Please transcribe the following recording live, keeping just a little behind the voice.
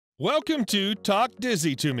Welcome to Talk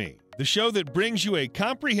Dizzy to Me, the show that brings you a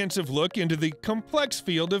comprehensive look into the complex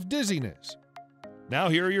field of dizziness. Now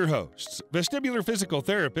here are your hosts, vestibular physical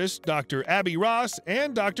therapist Dr. Abby Ross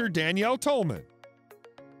and Dr. Danielle Tolman.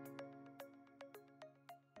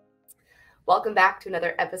 Welcome back to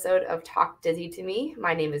another episode of Talk Dizzy to Me.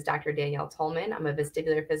 My name is Dr. Danielle Tolman. I'm a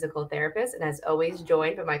vestibular physical therapist and as always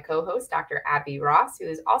joined by my co-host, Dr. Abby Ross, who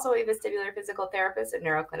is also a vestibular physical therapist and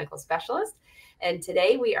neuroclinical specialist. And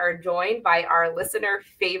today we are joined by our listener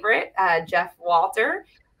favorite, Jeff Walter,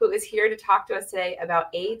 who is here to talk to us today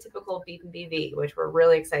about atypical BPPV, which we're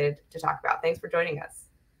really excited to talk about. Thanks for joining us.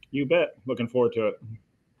 You bet. Looking forward to it.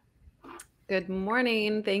 Good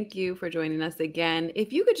morning. Thank you for joining us again.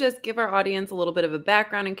 If you could just give our audience a little bit of a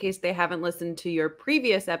background in case they haven't listened to your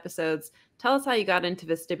previous episodes, tell us how you got into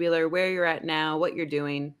vestibular, where you're at now, what you're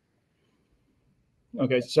doing.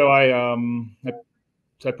 Okay, so I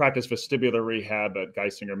practice vestibular rehab at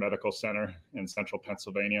Geisinger Medical Center in central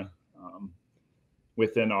Pennsylvania.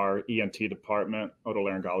 Within our ENT department,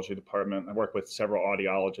 otolaryngology department, I work with several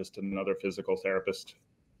audiologists and another physical therapist.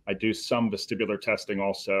 I do some vestibular testing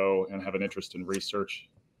also and have an interest in research.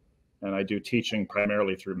 And I do teaching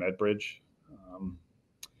primarily through MedBridge.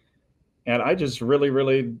 And I just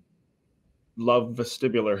really love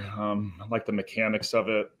vestibular. I like the mechanics of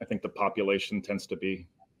it. I think the population tends to be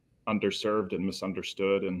underserved and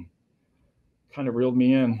misunderstood and kind of reeled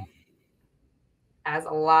me in. As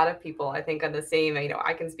a lot of people, I think on the same,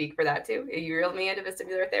 I can speak for that too. You reeled me into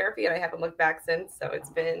vestibular therapy and I haven't looked back since. So it's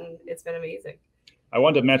been amazing. I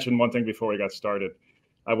wanted to mention one thing before we got started.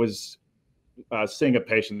 I was seeing a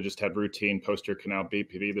patient that just had routine posterior canal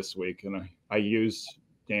BPV this week. And I use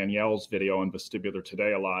Danielle's video on vestibular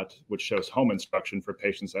today a lot, which shows home instruction for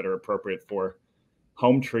patients that are appropriate for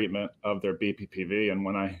home treatment of their BPPV. And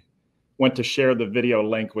when I went to share the video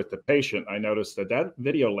link with the patient, I noticed that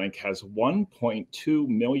video link has 1.2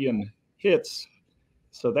 million hits.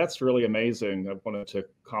 So that's really amazing. I wanted to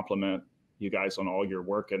compliment you guys on all your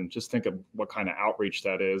work and just think of what kind of outreach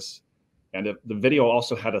that is. And the video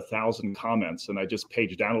also had 1,000 comments, and I just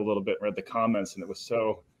paged down a little bit and read the comments, and it was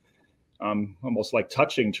so almost like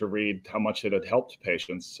touching to read how much it had helped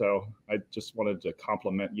patients. So I just wanted to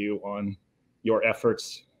compliment you on your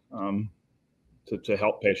efforts to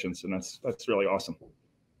help patients, and that's really awesome.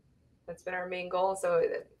 That's been our main goal. So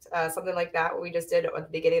something like that we just did at the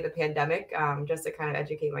beginning of the pandemic, just to kind of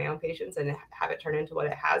educate my own patients and have it turn into what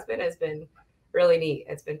it has been really neat.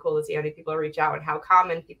 It's been cool to see how many people reach out and how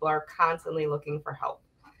common people are constantly looking for help.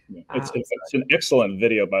 Yeah. It's an excellent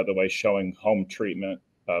video, by the way, showing home treatment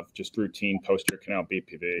of just routine posterior canal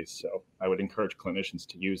BPV. So I would encourage clinicians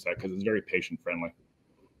to use that because it's very patient friendly.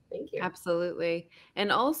 Thank you. Absolutely.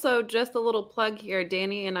 And also just a little plug here,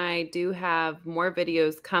 Danny and I do have more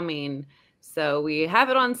videos coming. So we have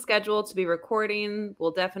it on schedule to be recording.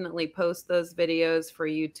 We'll definitely post those videos for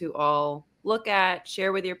you to all look at,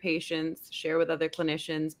 share with your patients, share with other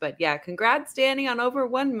clinicians. But yeah, congrats, Danny, on over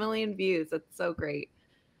 1 million views. That's so great.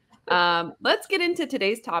 Let's get into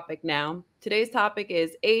today's topic now. Today's topic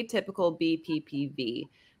is atypical BPPV.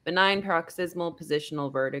 Benign paroxysmal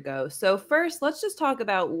positional vertigo. So first, let's just talk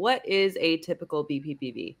about what is atypical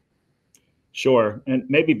BPPV. Sure. And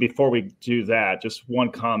maybe before we do that, just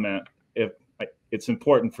one comment. If it's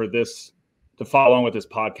important for this to follow on with this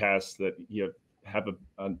podcast that you have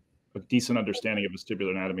a decent understanding of vestibular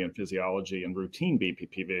anatomy and physiology and routine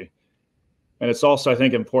BPPV. And it's also, I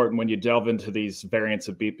think, important when you delve into these variants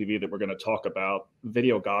of BPV that we're going to talk about.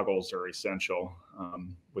 Video goggles are essential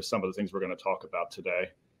with some of the things we're going to talk about today.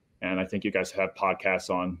 And I think you guys have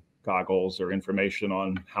podcasts on goggles or information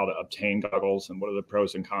on how to obtain goggles and what are the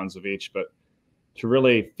pros and cons of each. But to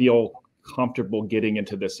really feel comfortable getting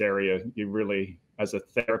into this area, you really, as a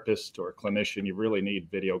therapist or a clinician, you really need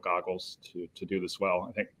video goggles to do this well.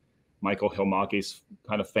 I think Michael Hilmaki's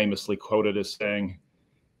kind of famously quoted as saying,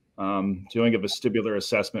 doing a vestibular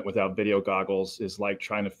assessment without video goggles is like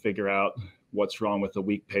trying to figure out what's wrong with a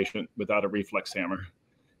weak patient without a reflex hammer.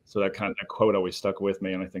 So that quote always stuck with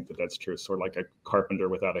me, and I think that's true. Sort of like a carpenter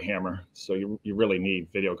without a hammer. So you really need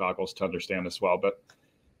video goggles to understand this well. But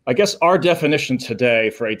I guess our definition today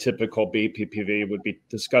for atypical BPPV would be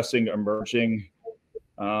discussing emerging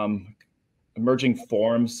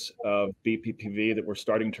forms of BPPV that we're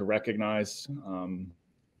starting to recognize,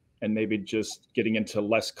 and maybe just getting into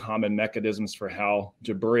less common mechanisms for how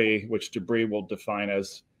debris, which debris we'll define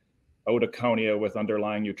as otoconia with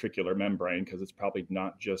underlying utricular membrane, because it's probably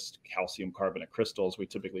not just calcium carbonate crystals. We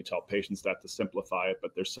typically tell patients that to simplify it,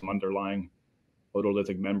 but there's some underlying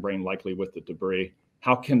otolithic membrane likely with the debris.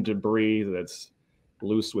 How can debris that's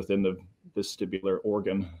loose within the vestibular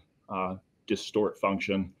organ distort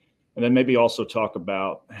function? And then maybe also talk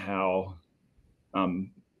about how,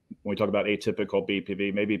 when we talk about atypical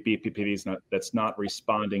BPV, maybe BPPV that's not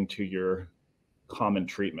responding to your common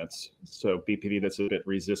treatments. So BPV that's a bit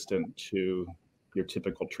resistant to your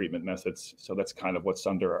typical treatment methods. So that's kind of what's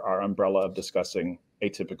under our umbrella of discussing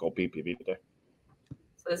atypical BPV today.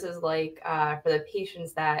 So this is like for the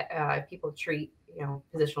patients that people treat,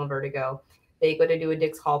 positional vertigo, they go to do a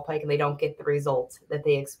Dix-Hallpike and they don't get the results that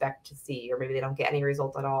they expect to see, or maybe they don't get any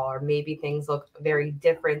results at all, or maybe things look very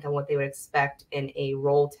different than what they would expect in a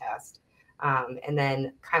roll test. And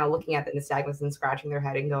then kind of looking at the nystagmus and scratching their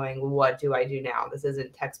head and going, what do I do now? This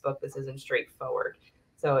isn't textbook. This isn't straightforward.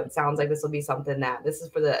 So it sounds like this will be something that this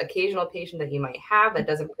is for the occasional patient that you might have that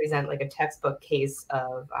doesn't present like a textbook case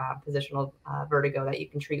of positional vertigo that you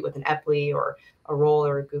can treat with an Epley or a roll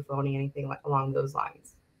or a Gufoni, anything along those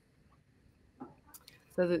lines.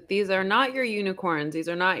 So that these are not your unicorns. These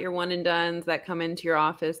are not your one and dones that come into your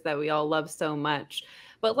office that we all love so much.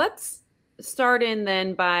 But let's start in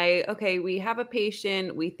then by, okay, we have a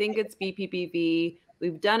patient, we think it's BPPV,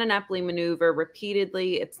 we've done an Epley maneuver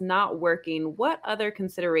repeatedly, it's not working. What other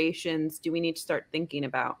considerations do we need to start thinking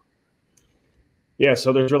about? Yeah,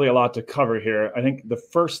 so there's really a lot to cover here. I think the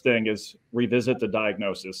first thing is revisit the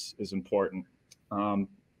diagnosis is important.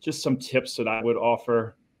 Just some tips that I would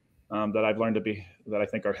offer that I've learned that I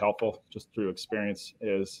think are helpful just through experience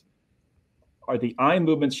are the eye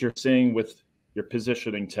movements you're seeing with your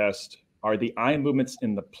positioning test, are the eye movements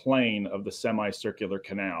in the plane of the semicircular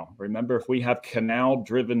canal. Remember, if we have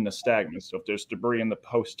canal-driven nystagmus, so if there's debris in the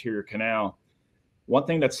posterior canal, one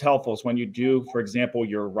thing that's helpful is when you do, for example,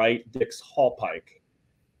 your right Dix-Hallpike,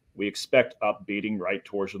 we expect upbeating right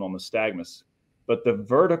torsional nystagmus. But the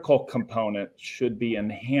vertical component should be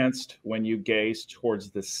enhanced when you gaze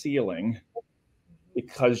towards the ceiling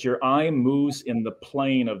because your eye moves in the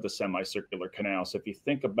plane of the semicircular canal. So if you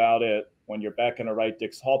think about it, when you're back in a right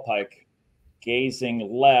Dix-Hallpike, gazing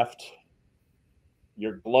left,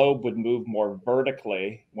 your globe would move more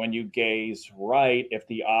vertically. When you gaze right, if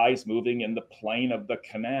the eye's moving in the plane of the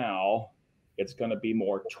canal, it's going to be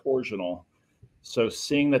more torsional. So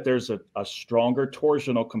seeing that there's a stronger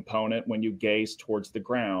torsional component when you gaze towards the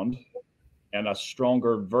ground and a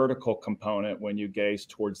stronger vertical component when you gaze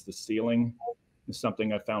towards the ceiling is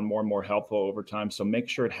something I found more and more helpful over time. So make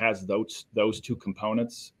sure it has those two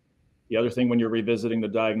components. The other thing when you're revisiting the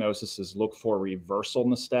diagnosis is look for reversal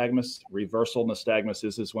nystagmus. Reversal nystagmus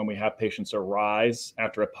is when we have patients arise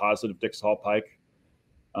after a positive Dix-Hallpike.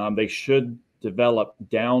 They should develop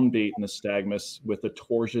downbeat nystagmus with a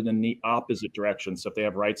torsion in the opposite direction. So if they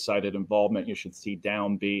have right-sided involvement, you should see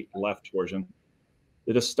downbeat left torsion.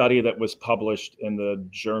 Did a study that was published in the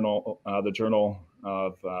journal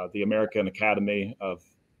of the American Academy of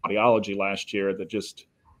Audiology last year that just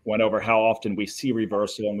went over how often we see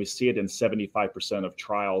reversal, and we see it in 75% of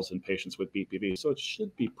trials in patients with BPV. So it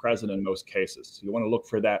should be present in most cases. You want to look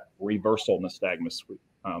for that reversal nystagmus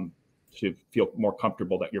to feel more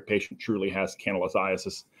comfortable that your patient truly has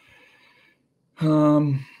canalithiasis.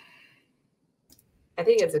 I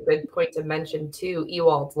think it's a good point to mention too,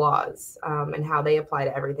 Ewald's laws and how they apply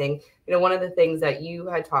to everything. One of the things that you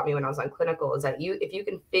had taught me when I was on clinical is that if you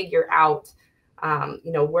can figure out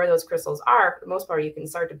where those crystals are, for the most part, you can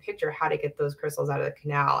start to picture how to get those crystals out of the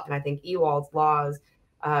canal. And I think Ewald's laws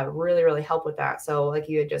really, really help with that. So like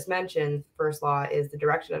you had just mentioned, first law is the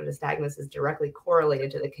direction of nystagmus is directly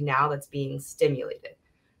correlated to the canal that's being stimulated,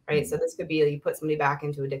 right? Mm-hmm. So this could be you put somebody back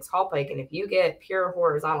into a Dix-Hallpike, and if you get pure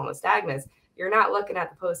horizontal nystagmus, you're not looking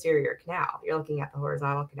at the posterior canal, you're looking at the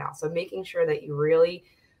horizontal canal. So making sure that you really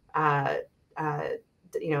delve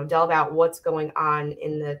out what's going on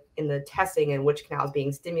in the testing and which canal is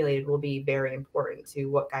being stimulated will be very important to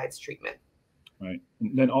what guides treatment. Right.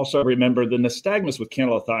 And then also remember the nystagmus with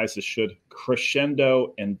canalithiasis should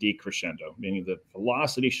crescendo and decrescendo, meaning the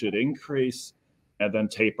velocity should increase and then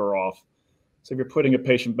taper off. So if you're putting a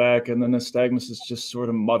patient back and the nystagmus is just sort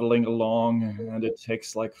of muddling along and it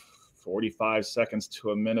takes like 45 seconds to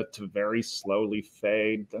a minute to very slowly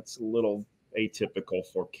fade, that's a little atypical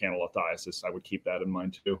for canalithiasis. I would keep that in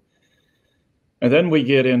mind too. And then we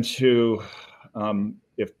get into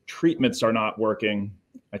if treatments are not working,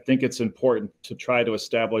 I think it's important to try to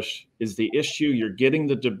establish, is the issue you're getting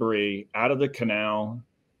the debris out of the canal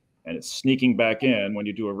and it's sneaking back in when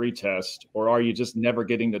you do a retest, or are you just never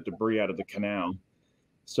getting the debris out of the canal?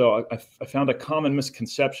 So I found a common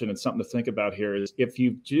misconception and something to think about here is if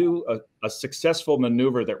you do a successful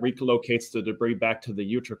maneuver that relocates the debris back to the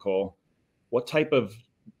utricle, what type of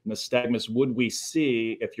nystagmus would we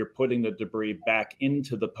see if you're putting the debris back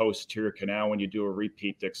into the posterior canal when you do a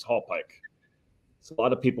repeat Dix-Hallpike? So a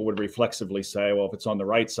lot of people would reflexively say, well, if it's on the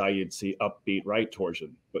right side, you'd see upbeat right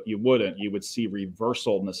torsion, but you wouldn't. You would see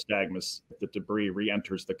reversal nystagmus if the debris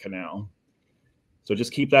re-enters the canal. So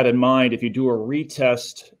just keep that in mind. If you do a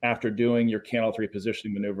retest after doing your canalith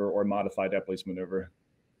repositioning maneuver or modified Epley's maneuver,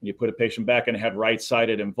 you put a patient back and had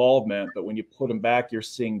right-sided involvement, but when you put them back, you're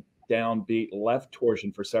seeing downbeat left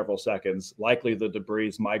torsion for several seconds, likely the debris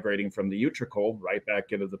is migrating from the utricle right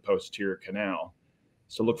back into the posterior canal.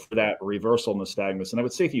 So look for that reversal nystagmus. And I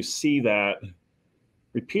would say if you see that,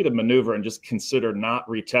 repeat a maneuver and just consider not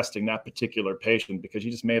retesting that particular patient, because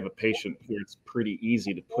you just may have a patient where it's pretty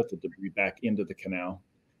easy to put the debris back into the canal.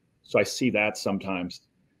 So I see that sometimes.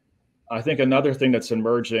 I think another thing that's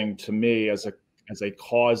emerging to me as a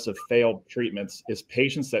cause of failed treatments is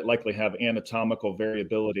patients that likely have anatomical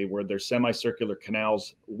variability where their semicircular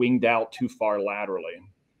canals winged out too far laterally.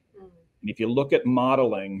 And if you look at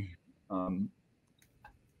modeling,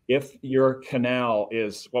 if your canal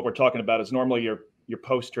is, what we're talking about is normally your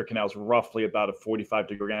posterior canal is roughly about a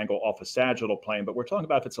 45-degree angle off a sagittal plane, but we're talking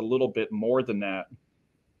about if it's a little bit more than that.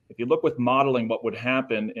 If you look with modeling, what would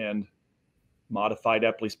happen in modified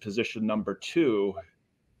Epley's position number 2,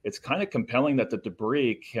 it's kind of compelling that the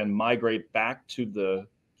debris can migrate back to the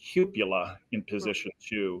cupula in position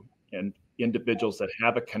 2 in individuals that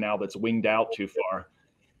have a canal that's winged out too far.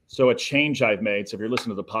 So a change I've made, so if you're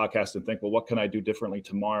listening to the podcast and think, well, what can I do differently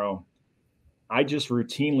tomorrow? I just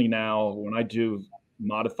routinely now, when I do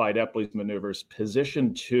modified Epley's maneuvers,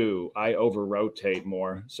 position 2, I over-rotate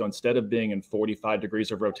more. So instead of being in 45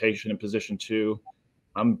 degrees of rotation in position 2,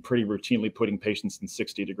 I'm pretty routinely putting patients in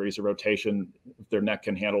 60 degrees of rotation if their neck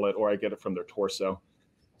can handle it, or I get it from their torso.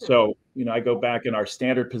 So, I go back in our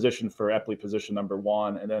standard position for Epley position number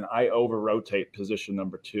 1, and then I over-rotate position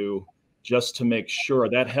number 2 just to make sure.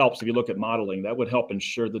 That helps. If you look at modeling, that would help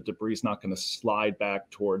ensure the debris is not going to slide back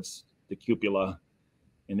towards the cupula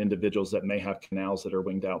in individuals that may have canals that are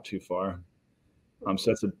winged out too far.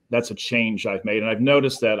 So that's a change I've made. And I've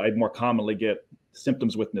noticed that I more commonly get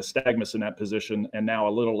symptoms with nystagmus in that position, and now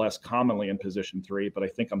a little less commonly in position 3, but I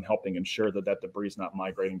think I'm helping ensure that that debris is not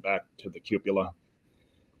migrating back to the cupula.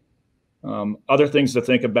 Other things to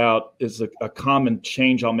think about is a common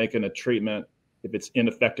change I'll make in a treatment if it's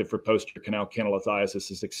ineffective for posterior canal canalithiasis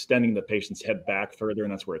is extending the patient's head back further,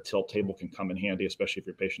 and that's where a tilt table can come in handy, especially if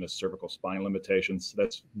your patient has cervical spine limitations. So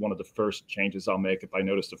that's one of the first changes I'll make if I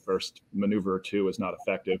notice the first maneuver or 2 is not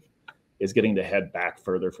effective, is getting the head back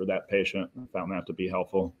further for that patient. I found that to be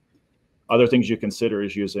helpful. Other things you consider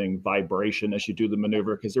is using vibration as you do the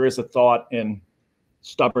maneuver, because there is a thought in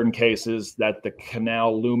stubborn cases that the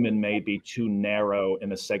canal lumen may be too narrow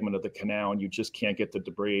in a segment of the canal, and you just can't get the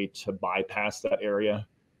debris to bypass that area.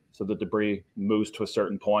 So the debris moves to a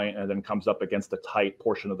certain point and then comes up against a tight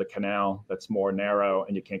portion of the canal that's more narrow,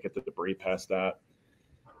 and you can't get the debris past that.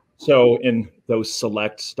 So in those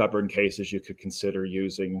select stubborn cases, you could consider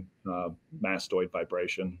using mastoid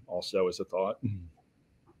vibration also as a thought.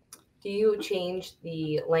 Do you change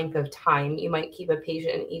the length of time you might keep a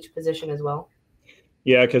patient in each position as well?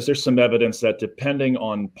 Yeah, because there's some evidence that depending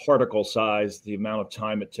on particle size, the amount of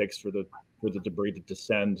time it takes for the debris to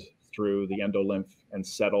descend through the endolymph and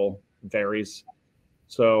settle varies.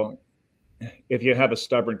 So if you have a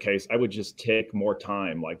stubborn case, I would just take more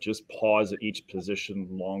time, like just pause at each position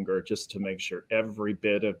longer just to make sure every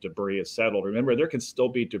bit of debris is settled. Remember, there can still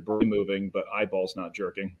be debris moving, but eyeballs not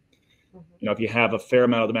jerking. If you have a fair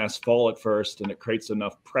amount of the mass fall at first and it creates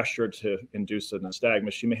enough pressure to induce a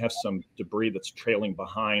nystagmus, you may have some debris that's trailing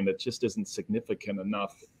behind that just isn't significant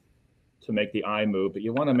enough to make the eye move. But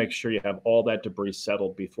you want to make sure you have all that debris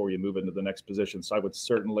settled before you move into the next position. So I would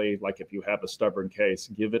certainly, like if you have a stubborn case,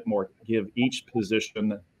 give each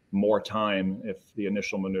position more time if the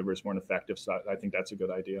initial maneuvers weren't effective. So I think that's a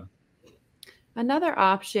good idea. Another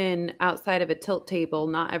option outside of a tilt table,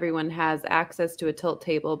 not everyone has access to a tilt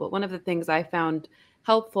table, but one of the things I found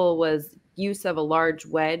helpful was use of a large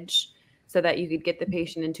wedge so that you could get the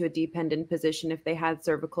patient into a dependent position if they had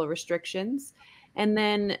cervical restrictions. And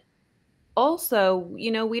then also,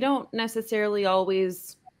 we don't necessarily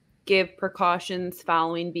always give precautions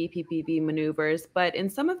following BPPV maneuvers, but in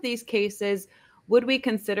some of these cases, would we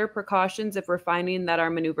consider precautions if we're finding that our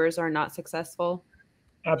maneuvers are not successful?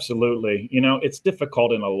 Absolutely. It's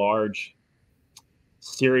difficult in a large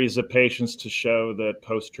series of patients to show that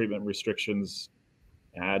post-treatment restrictions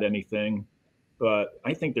add anything. But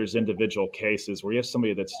I think there's individual cases where you have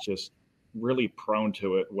somebody that's just really prone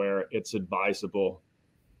to it, where it's advisable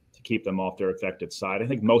to keep them off their affected side. I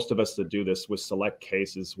think most of us that do this with select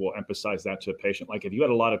cases will emphasize that to a patient. Like if you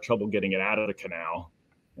had a lot of trouble getting it out of the canal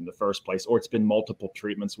in the first place, or it's been multiple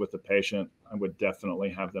treatments with the patient, I would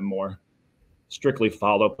definitely have them more strictly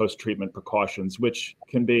follow post-treatment precautions, which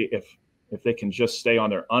can be if they can just stay on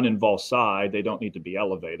their uninvolved side, they don't need to be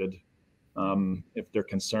elevated. If they're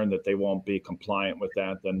concerned that they won't be compliant with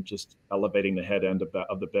that, then just elevating the head end of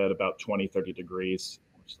the bed about 20, 30 degrees,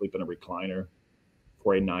 sleep in a recliner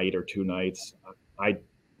for a night or 2 nights.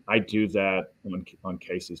 I do that on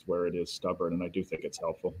cases where it is stubborn, and I do think it's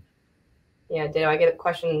helpful. Yeah, Ditto. I get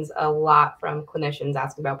questions a lot from clinicians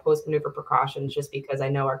asking about post-maneuver precautions, just because I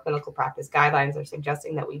know our clinical practice guidelines are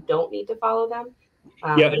suggesting that we don't need to follow them.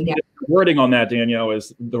 But again, the wording on that, Danielle,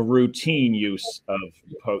 is the routine use of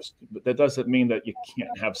post. But that doesn't mean that you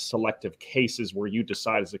can't have selective cases where you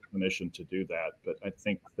decide as a clinician to do that. But I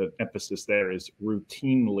think the emphasis there is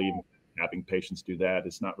routinely having patients do that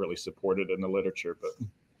is not really supported in the literature. But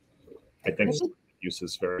I think use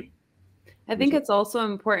is very... I think it's also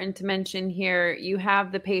important to mention here, you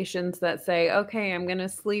have the patients that say, okay, I'm going to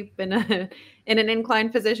sleep in an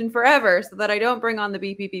inclined position forever so that I don't bring on the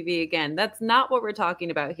BPPV again. That's not what we're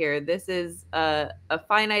talking about here. This is a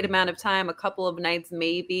finite amount of time, a couple of nights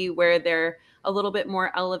maybe, where they're a little bit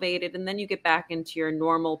more elevated, and then you get back into your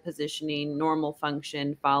normal positioning, normal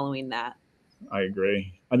function following that. I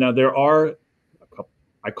agree. Now, there are a couple,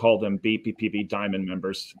 I call them BPPV diamond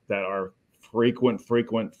members, that are frequent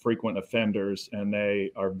offenders, and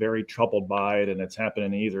they are very troubled by it, and it's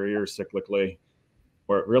happening in either ear cyclically,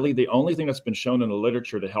 where really the only thing that's been shown in the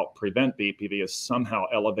literature to help prevent BPV is somehow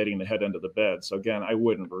elevating the head end of the bed. So again, I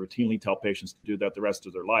wouldn't routinely tell patients to do that the rest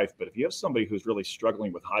of their life, but if you have somebody who's really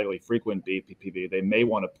struggling with highly frequent BPPV, they may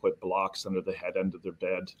want to put blocks under the head end of their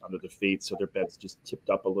bed, under the feet, so their bed's just tipped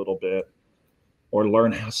up a little bit, or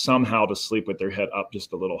learn somehow to sleep with their head up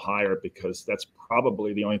just a little higher, because that's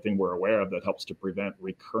probably the only thing we're aware of that helps to prevent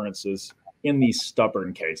recurrences in these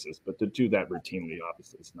stubborn cases. But to do that routinely,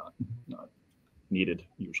 obviously, is not needed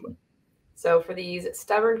usually. So for these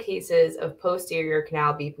stubborn cases of posterior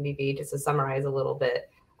canal BPPV, just to summarize a little bit,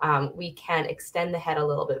 we can extend the head a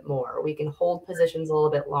little bit more. We can hold positions a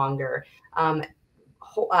little bit longer. A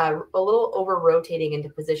little over rotating into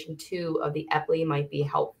position 2 of the epley might be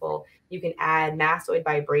helpful. You can add mastoid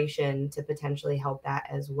vibration to potentially help that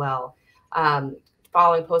as well.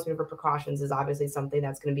 Following post-maneuver precautions is obviously something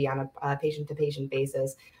that's going to be on a patient-to-patient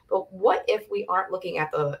basis. But what if we aren't looking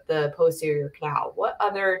at the posterior canal? What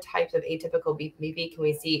other types of atypical BPPV can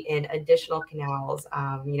we see in additional canals,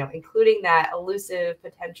 including that elusive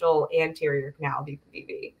potential anterior canal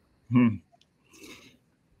BPPV?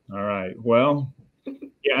 All right. Well,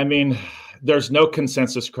 yeah, I mean, there's no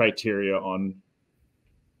consensus criteria on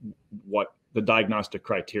what the diagnostic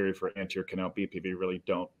criteria for anterior canal BPPV really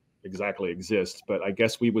don't exactly exist. But I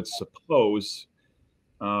guess we would suppose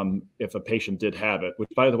if a patient did have it, which,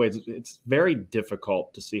 by the way, it's very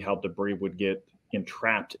difficult to see how debris would get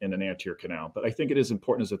entrapped in an anterior canal. But I think it is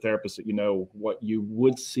important as a therapist that you know what you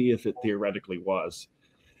would see if it theoretically was.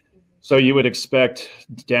 So you would expect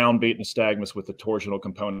downbeat nystagmus with the torsional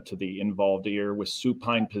component to the involved ear with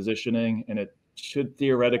supine positioning, and it should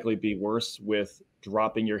theoretically be worse with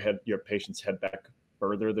dropping your patient's head back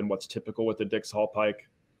further than what's typical with the Dix-Hallpike.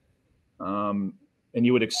 And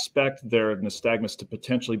you would expect their nystagmus to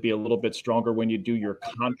potentially be a little bit stronger when you do your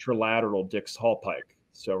contralateral Dix-Hallpike.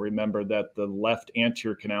 So remember that the left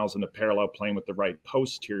anterior canal is in the parallel plane with the right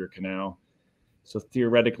posterior canal. So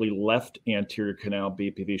theoretically, left anterior canal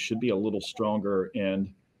BPV should be a little stronger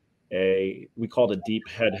in we call it a deep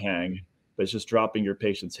head hang, but it's just dropping your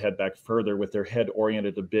patient's head back further with their head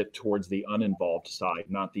oriented a bit towards the uninvolved side,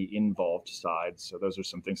 not the involved side. So those are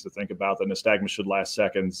some things to think about. The nystagmus should last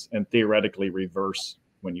seconds and theoretically reverse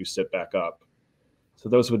when you sit back up. So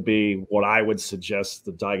those would be what I would suggest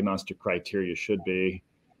the diagnostic criteria should be.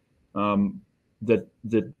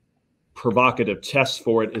 The provocative test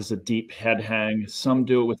for it is a deep head hang. Some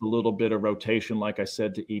do it with a little bit of rotation, like I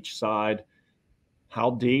said, to each side.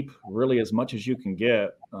 How deep? Really as much as you can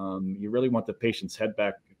get. You really want the patient's head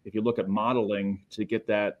back, if you look at modeling, to get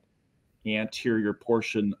that anterior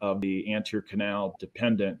portion of the anterior canal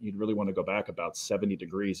dependent. You'd really want to go back about 70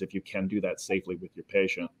 degrees if you can do that safely with your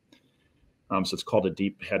patient. So it's called a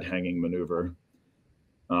deep head hanging maneuver.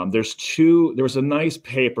 There was a nice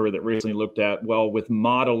paper that recently looked at, well, with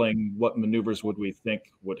modeling, what maneuvers would we think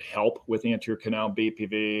would help with anterior canal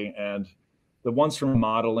BPV? And the ones from a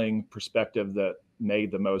modeling perspective that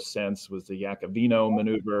made the most sense was the Iacovino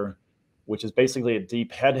maneuver, which is basically a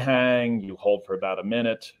deep head hang. You hold for about a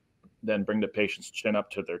minute, then bring the patient's chin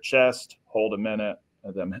up to their chest, hold a minute,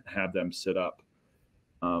 and then have them sit up.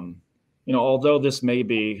 Although this may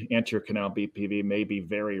be anterior canal BPV may be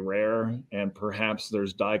very rare, and perhaps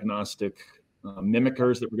there's diagnostic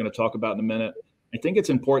mimickers that we're going to talk about in a minute, I think it's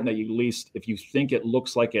important that you at least, if you think it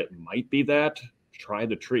looks like it might be that, try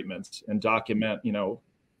the treatments and document,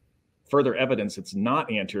 further evidence it's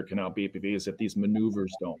not anterior canal BPPV is if these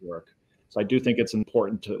maneuvers don't work. So I do think it's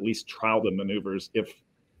important to at least trial the maneuvers if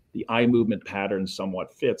the eye movement pattern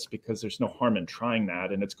somewhat fits, because there's no harm in trying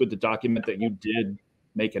that. And it's good to document that you did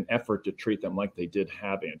make an effort to treat them like they did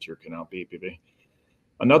have anterior canal BPPV.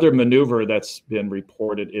 Another maneuver that's been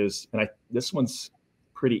reported is, and this one's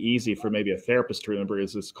pretty easy for maybe a therapist to remember,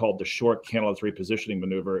 is it's called the short canalith repositioning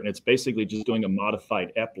maneuver. And it's basically just doing a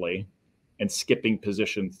modified Epley and skipping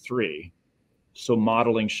position 3. So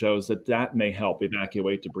modeling shows that may help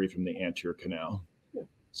evacuate debris from the anterior canal.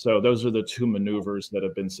 So those are the two maneuvers that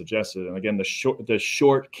have been suggested. And again, the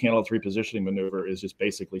short canalith repositioning maneuver is just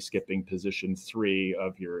basically skipping position 3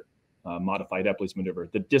 of your modified Epley's maneuver.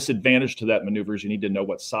 The disadvantage to that maneuver is you need to know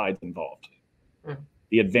what side's involved.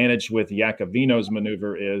 The advantage with Iacovino's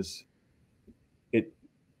maneuver is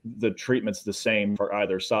the treatment's the same for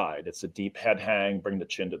either side. It's a deep head hang, bring the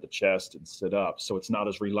chin to the chest and sit up. So it's not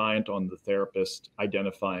as reliant on the therapist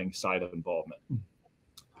identifying side of involvement.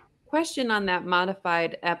 Question on that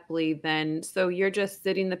modified Epley then. So you're just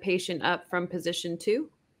sitting the patient up from position 2?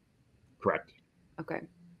 Correct. Okay.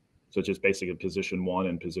 So it's just basically position 1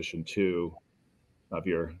 and position 2 of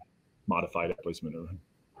your modified Epley's maneuver.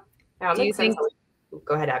 Do you think?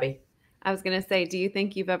 Go ahead, Abby. I was going to say, do you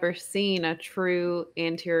think you've ever seen a true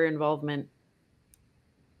anterior involvement?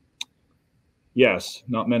 Yes,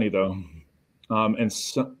 not many though. And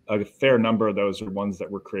a fair number of those are ones that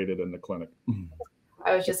were created in the clinic.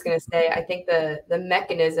 I was just going to say, I think the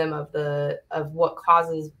mechanism of what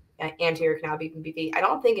causes anterior canal BPPV, I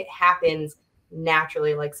don't think it happens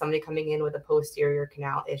naturally, like somebody coming in with a posterior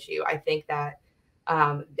canal issue. I think that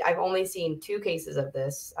I've only seen 2 cases of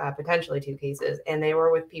this, potentially 2 cases, and they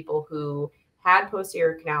were with people who had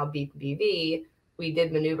posterior canal BPPV. We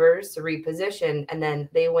did maneuvers to reposition, and then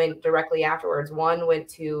they went directly afterwards. One went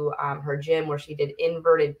to her gym where she did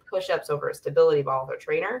inverted push-ups over a stability ball with her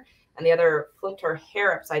trainer, and the other flipped her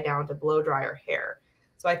hair upside down to blow dry her hair.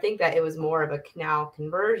 So I think that it was more of a canal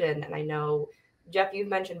conversion. And I know, Jeff, you've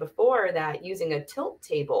mentioned before that using a tilt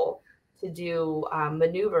table to do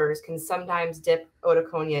maneuvers can sometimes dip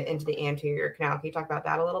otoconia into the anterior canal. Can you talk about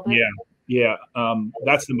that a little bit? Yeah.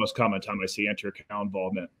 That's the most common time I see anterior canal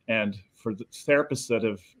involvement. And for the therapists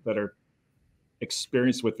that are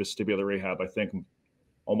experienced with vestibular rehab, I think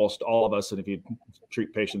almost all of us, and if you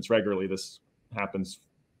treat patients regularly, this happens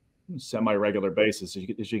semi-regular basis,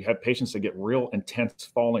 is you have patients that get real intense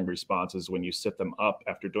falling responses when you sit them up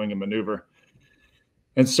after doing a maneuver.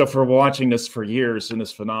 And so for watching this for years in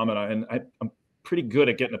this phenomena, and I'm pretty good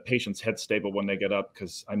at getting a patient's head stable when they get up,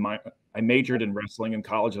 because I majored in wrestling in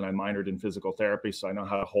college and I minored in physical therapy. So I know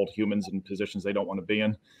how to hold humans in positions they don't want to be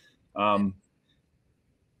in.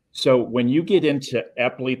 So when you get into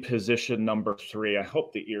Epley position number 3, I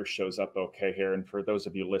hope the ear shows up okay here. And for those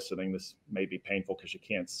of you listening, this may be painful because you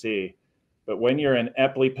can't see. But when you're in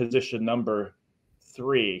Epley position number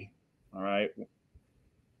 3, all right,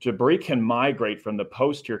 debris can migrate from the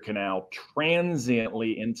posterior canal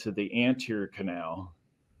transiently into the anterior canal.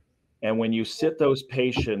 And when you sit those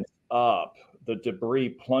patients up, the debris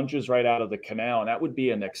plunges right out of the canal. And that would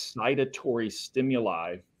be an excitatory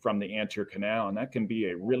stimuli from the anterior canal. And that can be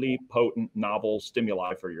a really potent, novel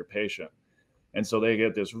stimuli for your patient. And so they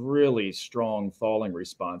get this really strong falling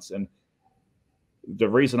response. And the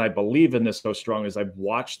reason I believe in this so strong is I've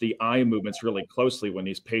watched the eye movements really closely when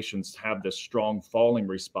these patients have this strong falling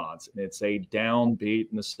response. And it's a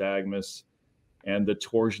downbeat nystagmus and the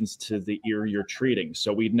torsions to the ear you're treating.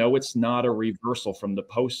 So we know it's not a reversal from the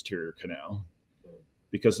posterior canal,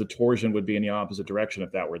 because the torsion would be in the opposite direction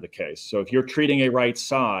if that were the case. So if you're treating a right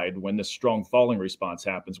side, when this strong falling response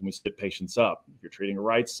happens, when we sit patients up, if you're treating a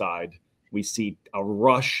right side, we see a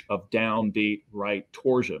rush of downbeat right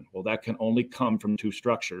torsion. Well, that can only come from 2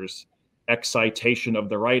 structures: excitation of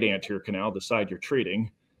the right anterior canal, the side you're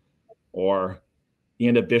treating, or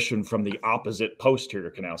inhibition from the opposite posterior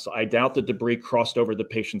canal. So I doubt the debris crossed over the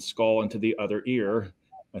patient's skull into the other ear.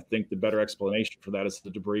 I think the better explanation for that is the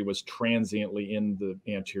debris was transiently in the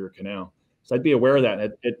anterior canal. So I'd be aware of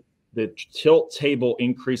that. The tilt table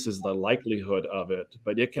increases the likelihood of it,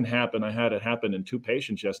 but it can happen. I had it happen in 2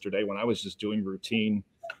 patients yesterday when I was just doing routine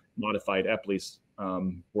modified Epleys,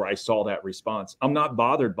 where I saw that response. I'm not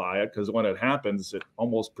bothered by it because when it happens, it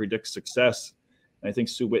almost predicts success. And I think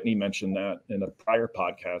Sue Whitney mentioned that in a prior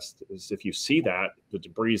podcast, is if you see that, the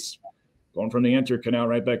debris going from the anterior canal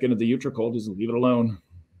right back into the utricle, just leave it alone.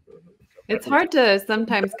 It's hard to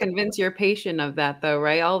sometimes convince your patient of that though,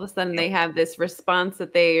 right? All of a sudden they have this response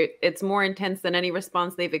that it's more intense than any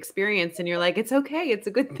response they've experienced. And you're like, it's okay. It's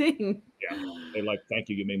a good thing. Yeah. They're like, thank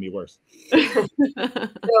you. You made me worse.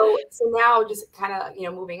 So now just kind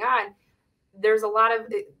of, moving on, there's a lot of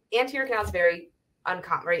anterior canal is very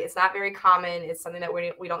uncommon, right? It's not very common. It's something that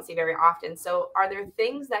we don't see very often. So are there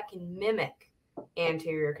things that can mimic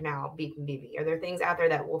anterior canal BPPV? Are there things out there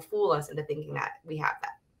that will fool us into thinking that we have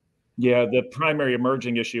that? Yeah, the primary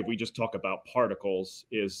emerging issue, if we just talk about particles,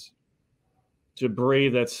 is debris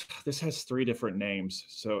this has 3 different names.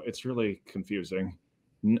 So it's really confusing.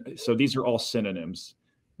 So these are all synonyms.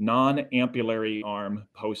 Non-ampullary arm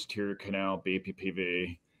posterior canal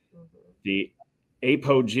BPPV, the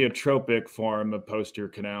apogeotropic form of posterior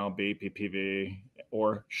canal BPPV,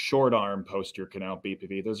 or short arm posterior canal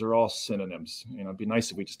BPPV. Those are all synonyms. It'd be nice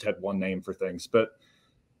if we just had one name for things, but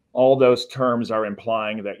all those terms are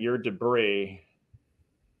implying that your debris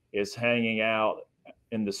is hanging out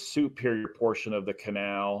in the superior portion of the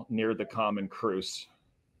canal near the common crus.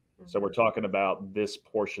 So we're talking about this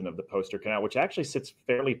portion of the posterior canal, which actually sits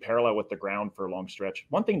fairly parallel with the ground for a long stretch.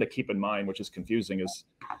 One thing to keep in mind, which is confusing, is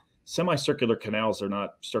semicircular canals are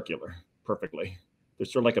not circular perfectly. They're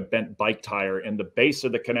sort of like a bent bike tire, and the base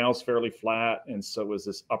of the canal is fairly flat, and so is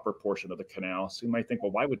this upper portion of the canal. So you might think,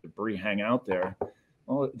 well, why would debris hang out there?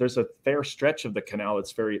 Well, there's a fair stretch of the canal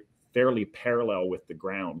that's fairly parallel with the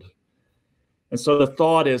ground. And so the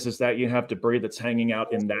thought is that you have debris that's hanging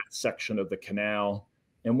out in that section of the canal.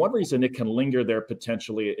 And one reason it can linger there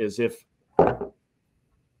potentially is if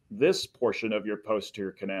this portion of your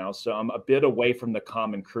posterior canal, so I'm a bit away from the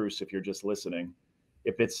common crus if you're just listening,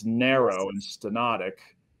 if it's narrow and stenotic,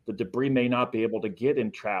 the debris may not be able to get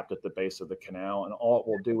entrapped at the base of the canal, and all it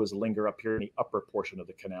will do is linger up here in the upper portion of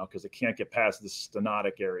the canal because it can't get past this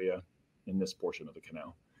stenotic area in this portion of the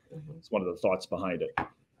canal. It's one of the thoughts behind it.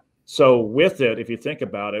 So with it, if you think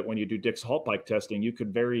about it, when you do Dix-Hallpike testing, you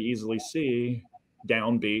could very easily see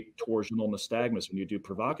downbeat torsional nystagmus when you do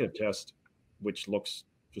provocative test, which looks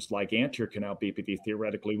just like anterior canal BPV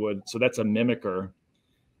theoretically would. So that's a mimicker.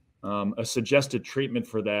 A suggested treatment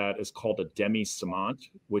for that is called a demi-semant,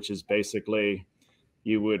 which is basically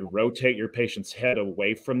you would rotate your patient's head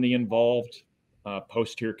away from the involved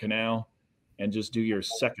posterior canal and just do your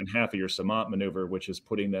second half of your semant maneuver, which is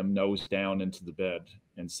putting them nose down into the bed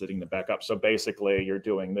and sitting them back up. So basically you're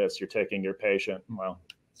doing this, you're taking your patient, well,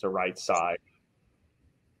 it's the right side.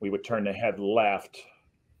 We would turn the head left,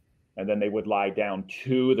 and then they would lie down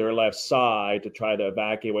to their left side to try to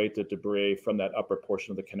evacuate the debris from that upper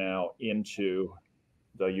portion of the canal into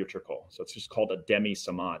the utricle. So it's just called a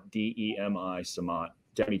demi-semant, D-E-M-I semant.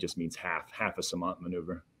 Demi just means half a semant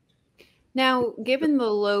maneuver. Now, given the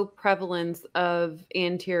low prevalence of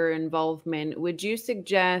anterior involvement, would you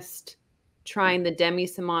suggest trying the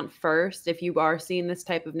demi-semant first if you are seeing this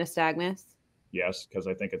type of nystagmus? Yes, because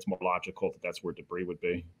I think it's more logical that that's where debris would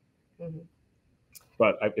be.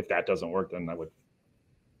 But if that doesn't work, then I would,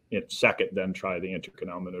 second, then try the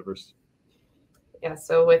intercanal maneuvers. Yeah.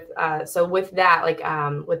 So with that, like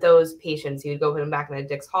with those patients, you'd go put them back in the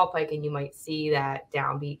Dix-Hallpike, and you might see that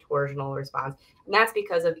downbeat torsional response, and that's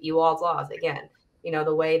because of Ewald's laws. Again,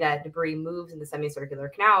 the way that debris moves in the semicircular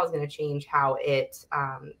canal is going to change how it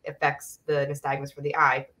affects the nystagmus for the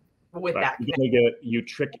eye. With right.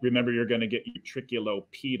 that, remember, you're going to get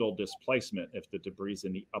utriculopedal displacement if the debris is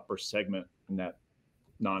in the upper segment in that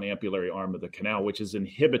non-ampullary arm of the canal, which is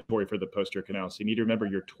inhibitory for the posterior canal. So you need to remember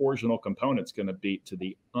your torsional component's going to beat to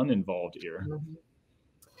the uninvolved ear.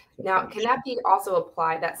 Now, can that be also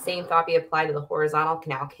applied, that same thought be applied to the horizontal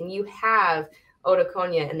canal? Can you have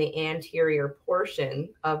otoconia in the anterior portion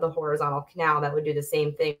of the horizontal canal that would do the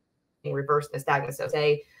same thing, reverse nystagmus? So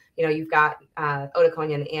say, you've got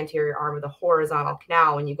otoconia in the anterior arm of the horizontal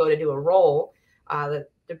canal. When you go to do a roll, the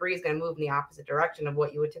debris is going to move in the opposite direction of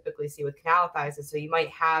what you would typically see with canalithiasis. So you might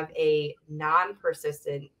have a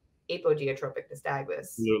non-persistent apogeotropic nystagmus.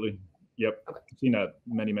 Absolutely. Yep. Okay. I've seen that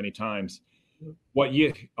many, many times.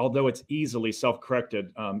 Although it's easily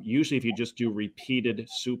self-corrected, usually if you just do repeated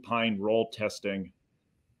supine roll testing,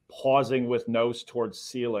 pausing with nose towards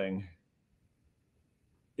ceiling,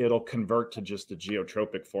 it'll convert to just the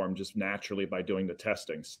geotropic form just naturally by doing the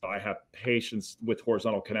testing. So I have patients with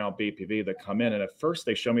horizontal canal BPV that come in, and at first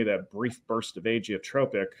they show me that brief burst of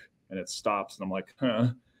ageotropic, and it stops, and I'm like, huh.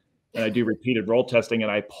 And I do repeated roll testing,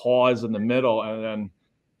 and I pause in the middle, and then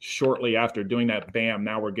shortly after doing that, bam,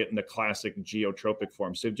 now we're getting the classic geotropic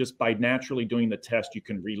form. So just by naturally doing the test, you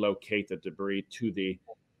can relocate the debris to the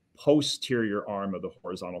posterior arm of the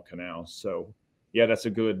horizontal canal. So yeah, that's a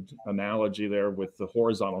good analogy there with the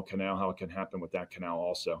horizontal canal, how it can happen with that canal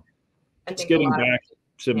also. I Just think a getting lot of, back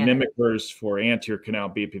to yeah. mimickers for anterior canal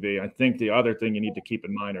BPV, I think the other thing you need to keep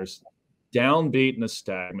in mind is downbeat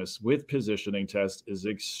nystagmus with positioning test is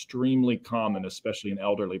extremely common, especially in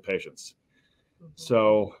elderly patients.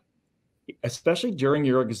 So especially during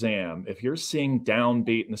your exam, if you're seeing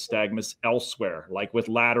downbeat nystagmus elsewhere, like with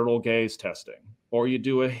lateral gaze testing, or you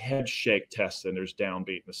do a head shake test and there's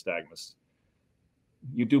downbeat nystagmus,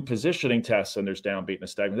 you do positioning tests and there's downbeat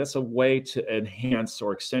nystagmus, that's a way to enhance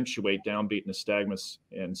or accentuate downbeat nystagmus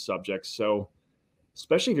in subjects. So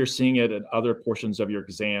especially if you're seeing it in other portions of your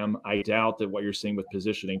exam, I doubt that what you're seeing with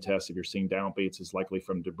positioning tests, if you're seeing downbeats, is likely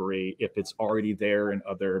from debris if it's already there in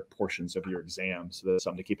other portions of your exam. So that's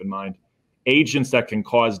something to keep in mind. Agents that can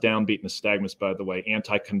cause downbeat nystagmus, by the way,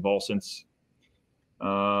 anticonvulsants,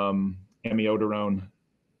 amiodarone,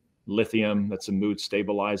 lithium, that's a mood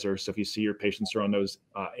stabilizer. So if you see your patients are on those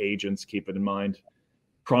agents, keep it in mind.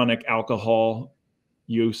 Chronic alcohol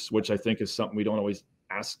use, which I think is something we don't always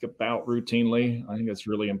ask about routinely. I think that's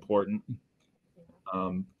really important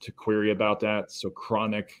to query about that. So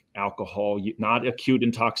chronic alcohol, not acute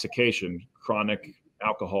intoxication, chronic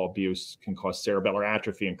alcohol abuse can cause cerebellar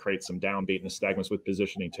atrophy and create some downbeat nystagmus with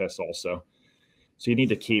positioning tests also. So you need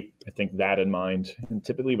to keep, I think, that in mind. And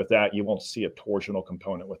typically with that, you won't see a torsional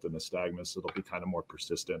component with the nystagmus. It'll be kind of more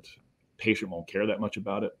persistent. Patient won't care that much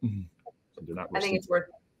about it. So they're not I think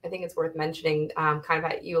it's worth mentioning, kind of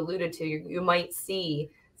how you alluded to, you might see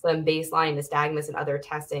some baseline nystagmus and other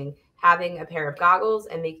testing. Having a pair of goggles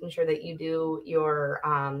and making sure that you do your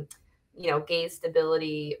gaze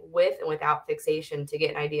stability with and without fixation to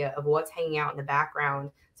get an idea of what's hanging out in the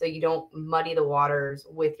background, so you don't muddy the waters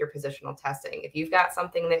with your positional testing. If you've got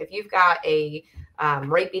a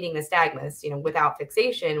right beating nystagmus, without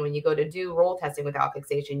fixation, when you go to do roll testing without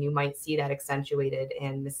fixation, you might see that accentuated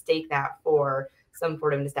and mistake that for some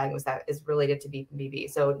sort of nystagmus that is related to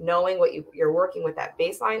BPPV. So knowing what you're working with, that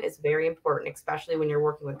baseline, is very important, especially when you're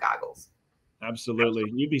working with goggles. Absolutely.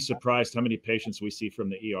 You'd be surprised how many patients we see from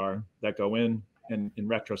the ER that go in, and in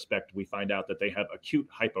retrospect, we find out that they have acute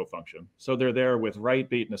hypofunction. So they're there with right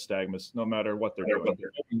beat nystagmus, no matter what they're doing.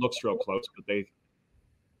 It looks real close, but they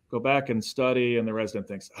go back and study, and the resident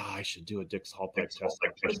thinks, I should do a Dix-Hallpike test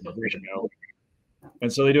like this.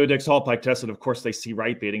 And so they do a Dix-Hallpike test, and of course they see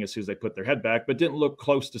right beating as soon as they put their head back, but didn't look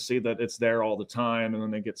close to see that it's there all the time. And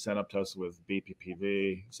then they get sent up to us with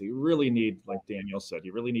BPPV. So you really need, like Danielle said,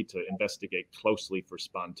 you really need to investigate closely for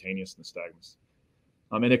spontaneous nystagmus.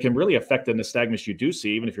 And it can really affect the nystagmus you do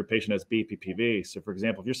see, even if your patient has BPPV. So for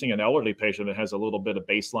example, if you're seeing an elderly patient that has a little bit of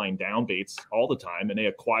baseline downbeats all the time and they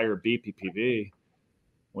acquire BPPV,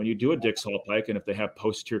 when you do a Dix-Hallpike, and if they have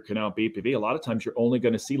posterior canal BPV, a lot of times you're only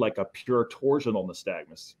going to see like a pure torsional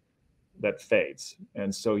nystagmus that fades.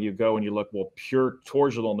 And so you go and you look, well, pure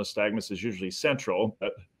torsional nystagmus is usually central,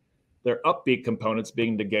 but their upbeat components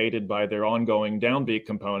being negated by their ongoing downbeat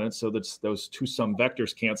components, so that those two sum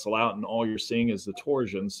vectors cancel out and all you're seeing is the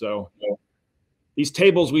torsion. So these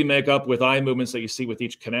tables we make up with eye movements that you see with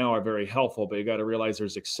each canal are very helpful, but you got to realize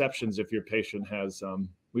there's exceptions if your patient has,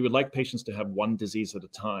 we would like patients to have one disease at a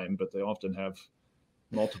time, but they often have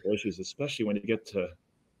multiple issues, especially when you get to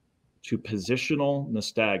positional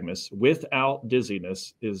nystagmus without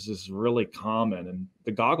dizziness is really common. And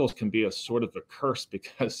the goggles can be a sort of a curse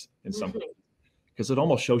because it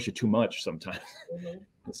almost shows you too much sometimes.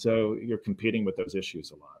 So you're competing with those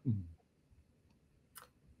issues a lot.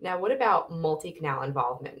 Now, what about multi-canal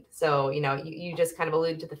involvement? So, you just kind of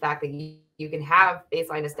alluded to the fact that you can have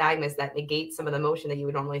baseline nystagmus that negates some of the motion that you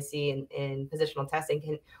would normally see in positional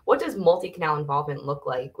testing. What does multi-canal involvement look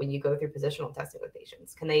like when you go through positional testing with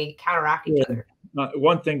patients? Can they counteract each other?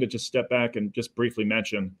 One thing to just step back and just briefly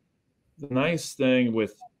mention, the nice thing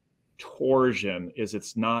with torsion is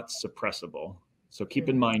it's not suppressible. So keep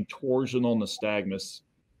in mind, torsional nystagmus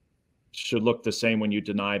should look the same when you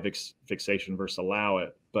deny fixation versus allow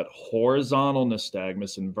it. But horizontal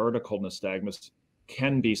nystagmus and vertical nystagmus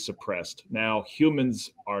can be suppressed. Now, humans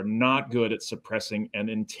are not good at suppressing an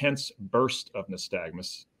intense burst of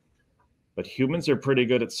nystagmus, but humans are pretty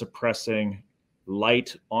good at suppressing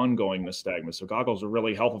light ongoing nystagmus. So goggles are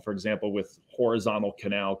really helpful, for example, with horizontal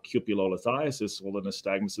canal cupulolithiasis. Well, the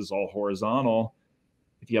nystagmus is all horizontal.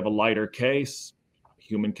 If you have a lighter case,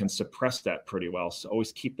 human can suppress that pretty well. So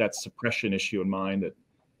always keep that suppression issue in mind, that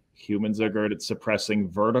humans are good at suppressing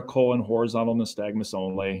vertical and horizontal nystagmus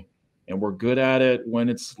only. And we're good at it when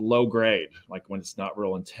it's low grade, like when it's not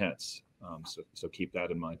real intense. So keep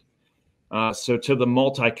that in mind. So to the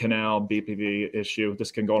multi-canal BPV issue,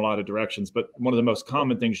 this can go in a lot of directions, but one of the most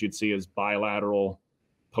common things you'd see is bilateral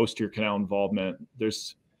posterior canal involvement.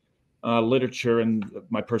 There's literature, in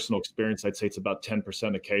my personal experience, I'd say it's about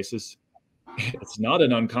 10% of cases. it's not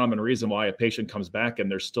an uncommon reason why a patient comes back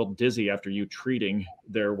and they're still dizzy after you treating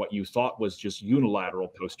their what you thought was just unilateral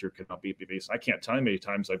posterior canal BPV. So I can't tell you how many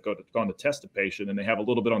times I've gone to test a patient and they have a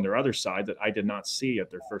little bit on their other side that I did not see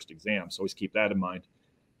at their first exam. So always keep that in mind.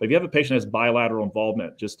 But if you have a patient that has bilateral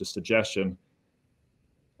involvement, just a suggestion,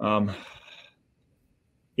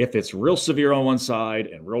 if it's real severe on one side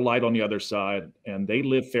and real light on the other side, and they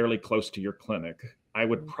live fairly close to your clinic, I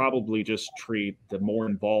would probably just treat the more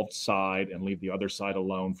involved side and leave the other side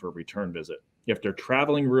alone for a return visit. If they're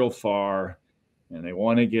traveling real far and they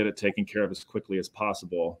want to get it taken care of as quickly as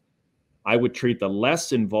possible, I would treat the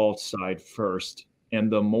less involved side first and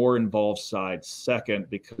the more involved side second,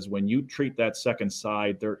 because when you treat that second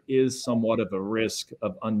side, there is somewhat of a risk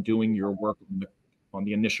of undoing your work on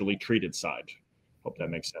the initially treated side. Hope that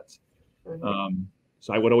makes sense.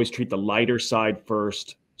 So I would always treat the lighter side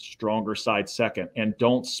first, stronger side second, and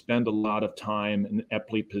don't spend a lot of time in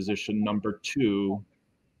epi position number 2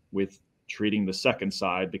 with treating the second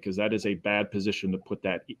side, because that is a bad position to put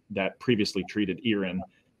that previously treated ear in.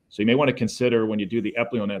 So you may want to consider when you do the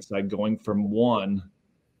epi on that side, going from 1,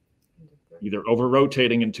 either over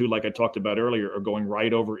rotating into, like I talked about earlier, or going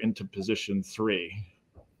right over into position 3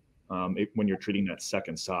 when you're treating that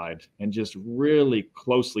second side. And just really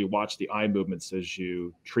closely watch the eye movements as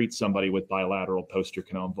you treat somebody with bilateral posterior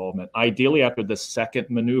canal involvement. Ideally, after the second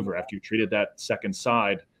maneuver, after you treated that second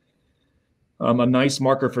side, a nice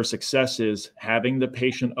marker for success is having the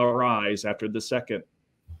patient arise after the second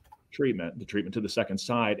treatment, the treatment to the second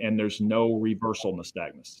side, and there's no reversal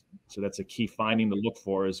nystagmus. So that's a key finding to look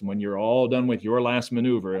for, is when you're all done with your last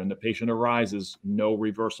maneuver and the patient arises, no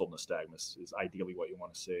reversal nystagmus is ideally what you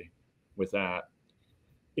want to see with that.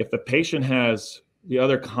 If the patient has the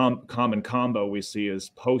other common combo we see is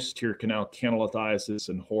posterior canal canalithiasis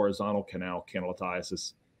and horizontal canal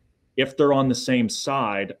canalithiasis. If they're on the same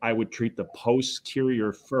side, I would treat the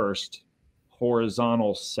posterior first,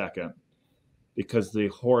 horizontal second, because the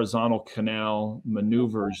horizontal canal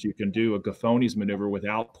maneuvers, you can do a Gaffoni's maneuver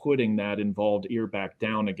without putting that involved ear back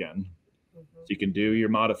down again. So you can do your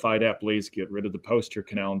modified eplis, get rid of the posterior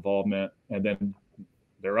canal involvement, and then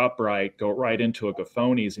they're upright, go right into a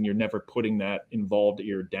Gaffoni's, and you're never putting that involved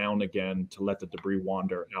ear down again to let the debris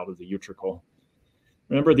wander out of the utricle.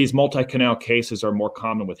 Remember, these multi-canal cases are more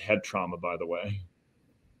common with head trauma, by the way.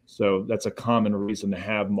 So that's a common reason to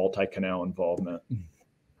have multi-canal involvement.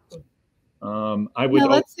 I would. Now,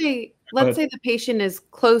 let's say the patient is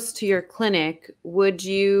close to your clinic. Would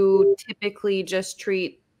you typically just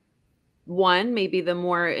treat one, maybe the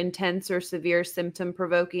more intense or severe symptom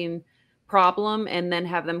provoking problem, and then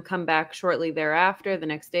have them come back shortly thereafter, the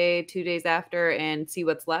next day, 2 days after, and see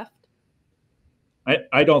what's left?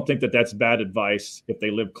 I don't think that that's bad advice if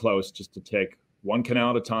they live close, just to take one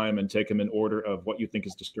canal at a time and take them in order of what you think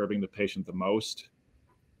is disturbing the patient the most.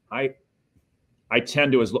 I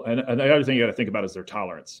tend to, and the other thing you got to think about is their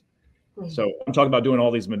tolerance. So I'm talking about doing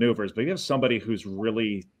all these maneuvers, but you have somebody who's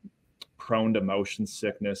really prone to motion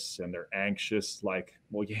sickness and they're anxious, like,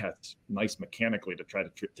 well, yeah, it's nice mechanically to try to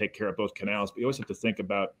take care of both canals, but you always have to think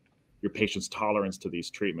about your patient's tolerance to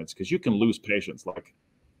these treatments, because you can lose patients. Like,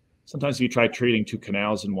 sometimes if you try treating 2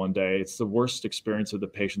 canals in one day, it's the worst experience of the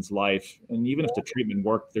patient's life. And even if the treatment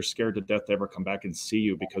worked, they're scared to death to ever come back and see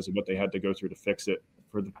you because of what they had to go through to fix it.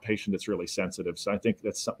 For the patient, it's really sensitive. So I think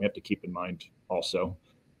that's something we have to keep in mind also,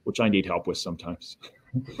 which I need help with sometimes.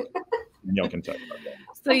 And y'all can talk about that.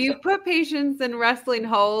 So you put patients in wrestling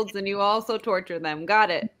holds and you also torture them.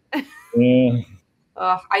 Got it. Yeah.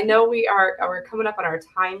 I know we're coming up on our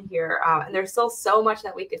time here, and there's still so much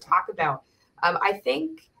that we could talk about. I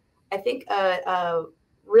think a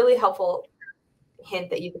really helpful hint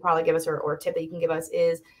that you could probably give us, or tip that you can give us,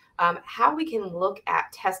 is how we can look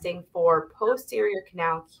at testing for posterior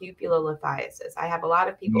canal cupulolithiasis. I have a lot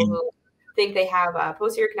of people who think they have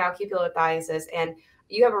posterior canal cupulolithiasis, and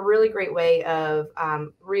you have a really great way of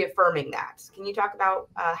reaffirming that. Can you talk about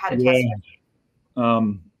how to test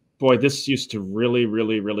it? Boy, this used to really,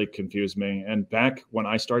 really, really confuse me. And back when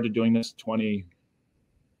I started doing this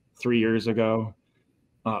 23 years ago,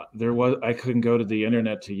 I couldn't go to the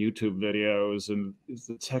internet to YouTube videos, and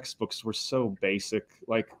the textbooks were so basic.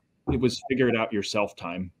 Like, it was figure it out yourself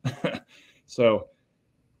time. So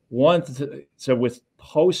with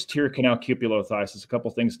posterior canal cupulolithiasis, a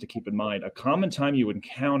couple things to keep in mind. A common time you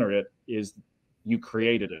encounter it is you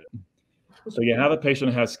created it. So you have a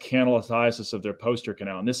patient who has canalithiasis of their posterior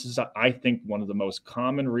canal. And this is, I think, one of the most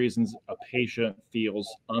common reasons a patient feels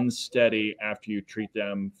unsteady after you treat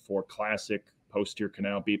them for classic posterior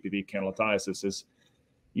canal BPV canalithiasis is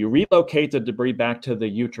you relocate the debris back to the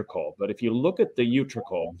utricle. But if you look at the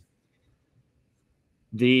utricle,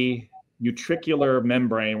 the utricular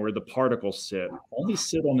membrane where the particles sit only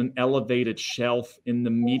sit on an elevated shelf in the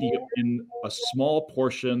medial, in a small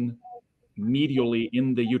portion medially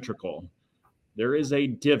in the utricle. There is a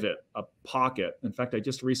divot, a pocket. In fact, I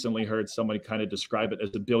just recently heard somebody kind of describe it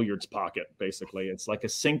as a billiards pocket, basically. It's like a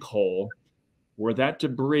sinkhole where that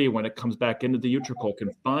debris, when it comes back into the utricle,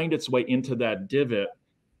 can find its way into that divot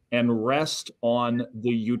and rest on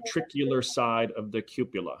the utricular side of the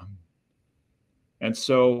cupula. And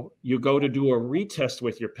so you go to do a retest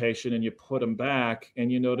with your patient and you put them back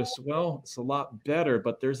and you notice, well, it's a lot better,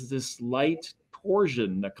 but there's this light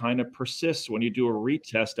torsion that kind of persists when you do a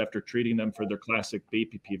retest after treating them for their classic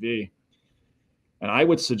BPPV. And I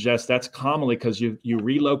would suggest that's commonly because you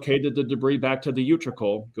relocated the debris back to the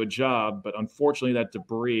utricle. Good job. But unfortunately, that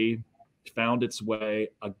debris found its way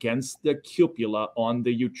against the cupula on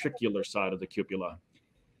the utricular side of the cupula.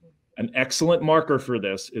 An excellent marker for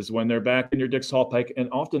this is when they're back in your Dix Hallpike, and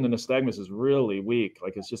often the nystagmus is really weak.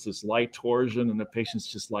 Like it's just this light torsion, and the patient's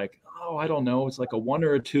just like, oh, I don't know. It's like a 1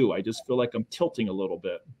 or a 2. I just feel like I'm tilting a little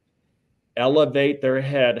bit. Elevate their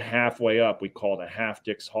head halfway up. We call it a half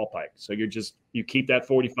Dix Hallpike. So you keep that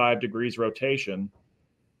 45 degrees rotation.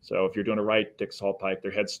 So if you're doing a right Dix Hallpike,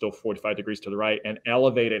 their head's still 45 degrees to the right, and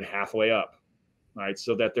elevate it halfway up, right?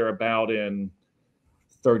 So that they're about in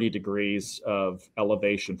 30 degrees of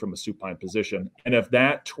elevation from a supine position. And if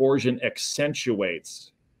that torsion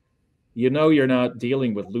accentuates, you know you're not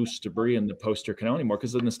dealing with loose debris in the posterior canal anymore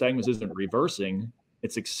because the nystagmus isn't reversing.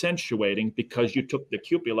 It's accentuating because you took the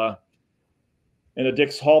cupula in a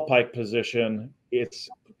Dix Hallpike position. It's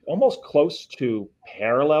almost close to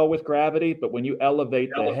parallel with gravity, but when you elevate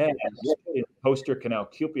the head in posterior canal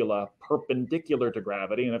cupula perpendicular to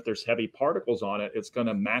gravity, and if there's heavy particles on it, it's going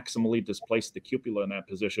to maximally displace the cupula in that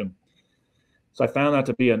position. So I found that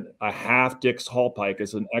to be a half Dix Hallpike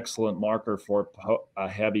is an excellent marker for a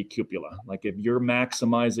heavy cupula. Like if you're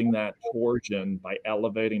maximizing that torsion by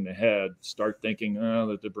elevating the head, start thinking, oh,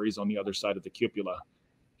 the debris on the other side of the cupula.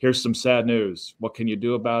 Here's some sad news. What can you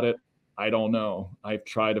do about it? I don't know. I've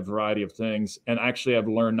tried a variety of things, and actually I've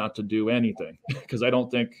learned not to do anything because I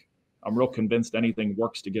don't think I'm real convinced anything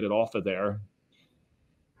works to get it off of there.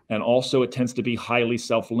 And also it tends to be highly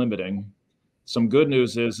self-limiting. Some good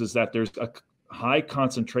news is that there's a high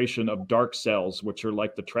concentration of dark cells, which are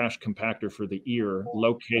like the trash compactor for the ear,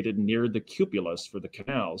 located near the cupulas for the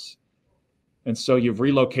canals. And so you've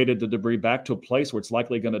relocated the debris back to a place where it's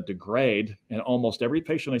likely going to degrade. And almost every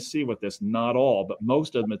patient I see with this, not all, but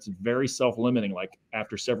most of them, it's very self-limiting. Like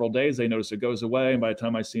after several days, they notice it goes away. And by the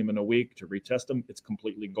time I see them in a week to retest them, it's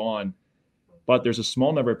completely gone. But there's a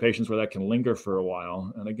small number of patients where that can linger for a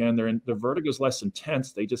while. And again, the vertigo is less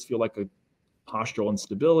intense. They just feel like a postural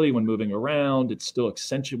instability when moving around. It's still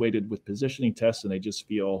accentuated with positioning tests, and they just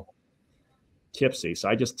feel tipsy. So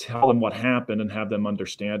I just tell them what happened and have them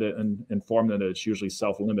understand it and inform them that it's usually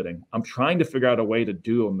self-limiting. I'm trying to figure out a way to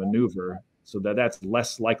do a maneuver so that that's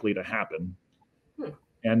less likely to happen.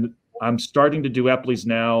 And I'm starting to do Epleys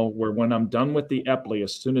now where when I'm done with the Epley,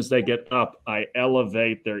 as soon as they get up, I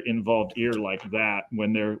elevate their involved ear like that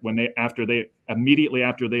immediately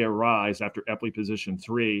after they arise, after Epley position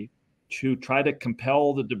 3, to try to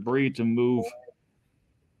compel the debris to move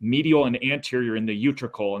medial and anterior in the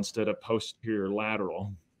utricle instead of posterior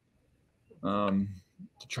lateral,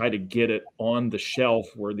 to try to get it on the shelf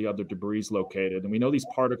where the other debris is located. And we know these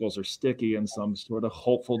particles are sticky, and so I'm sort of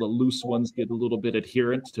hopeful the loose ones get a little bit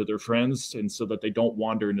adherent to their friends and so that they don't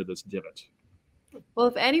wander into this divot. Well,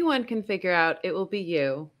 if anyone can figure out, it will be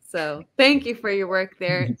you. So thank you for your work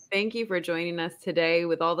there. Thank you for joining us today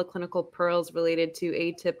with all the clinical pearls related to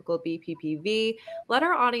atypical BPPV. Let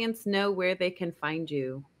our audience know where they can find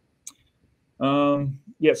you.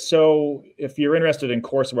 Yeah, so if you're interested in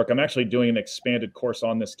coursework, I'm actually doing an expanded course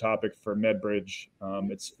on this topic for MedBridge.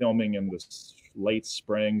 It's filming in the late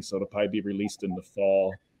spring, so it'll probably be released in the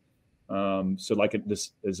fall.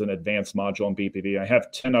 This is an advanced module on BPV. I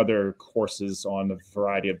have 10 other courses on a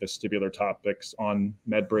variety of vestibular topics on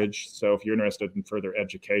MedBridge. So if you're interested in further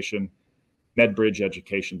education,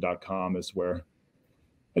 medbridgeeducation.com is where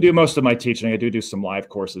I do most of my teaching. I do some live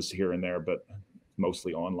courses here and there, but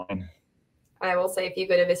mostly online. I will say if you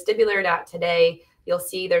go to vestibular.today, you'll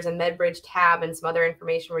see there's a MedBridge tab and some other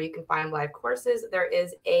information where you can find live courses. There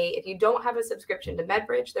is if you don't have a subscription to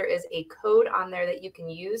MedBridge, there is a code on there that you can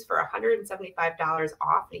use for $175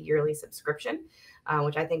 off a yearly subscription,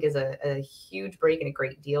 which I think is a huge break and a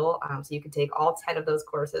great deal. So you can take all 10 of those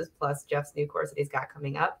courses plus Jeff's new course that he's got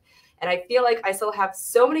coming up. And I feel like I still have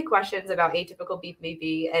so many questions about atypical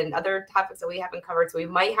BPPV and other topics that we haven't covered. So we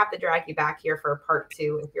might have to drag you back here for part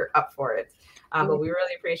 2 if you're up for it. But we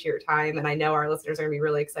really appreciate your time. And I know our listeners are going to be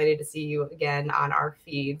really excited to see you again on our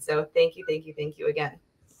feed. So thank you again.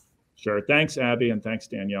 Sure. Thanks, Abby. And thanks,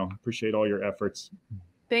 Danielle. Appreciate all your efforts.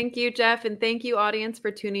 Thank you, Jeff. And thank you, audience, for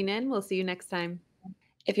tuning in. We'll see you next time.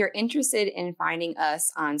 If you're interested in finding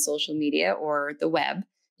us on social media or the web,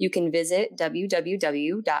 you can visit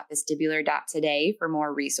www.vestibular.today for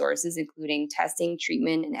more resources, including testing,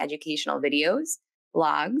 treatment, and educational videos,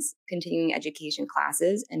 blogs, continuing education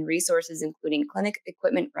classes, and resources including clinic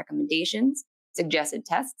equipment recommendations, suggested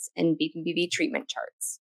tests, and BPPV treatment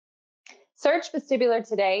charts. Search Vestibular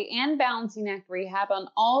Today and Balancing Act Rehab on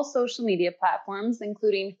all social media platforms,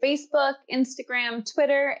 including Facebook, Instagram,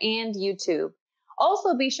 Twitter, and YouTube.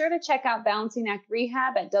 Also, be sure to check out Balancing Act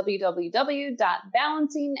Rehab at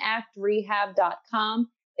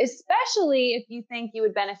www.balancingactrehab.com, especially if you think you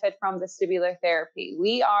would benefit from vestibular therapy.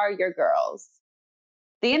 We are your girls.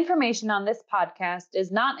 The information on this podcast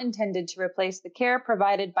is not intended to replace the care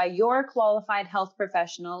provided by your qualified health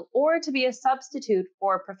professional or to be a substitute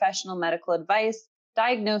for professional medical advice,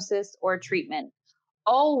 diagnosis, or treatment.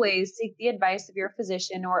 Always seek the advice of your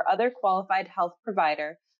physician or other qualified health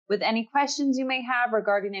provider with any questions you may have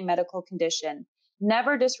regarding a medical condition.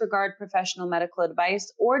 Never disregard professional medical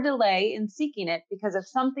advice or delay in seeking it because of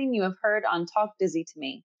something you have heard on Talk Dizzy to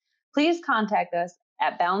Me. Please contact us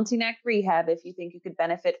at Balancing Act Rehab if you think you could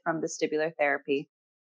benefit from vestibular therapy.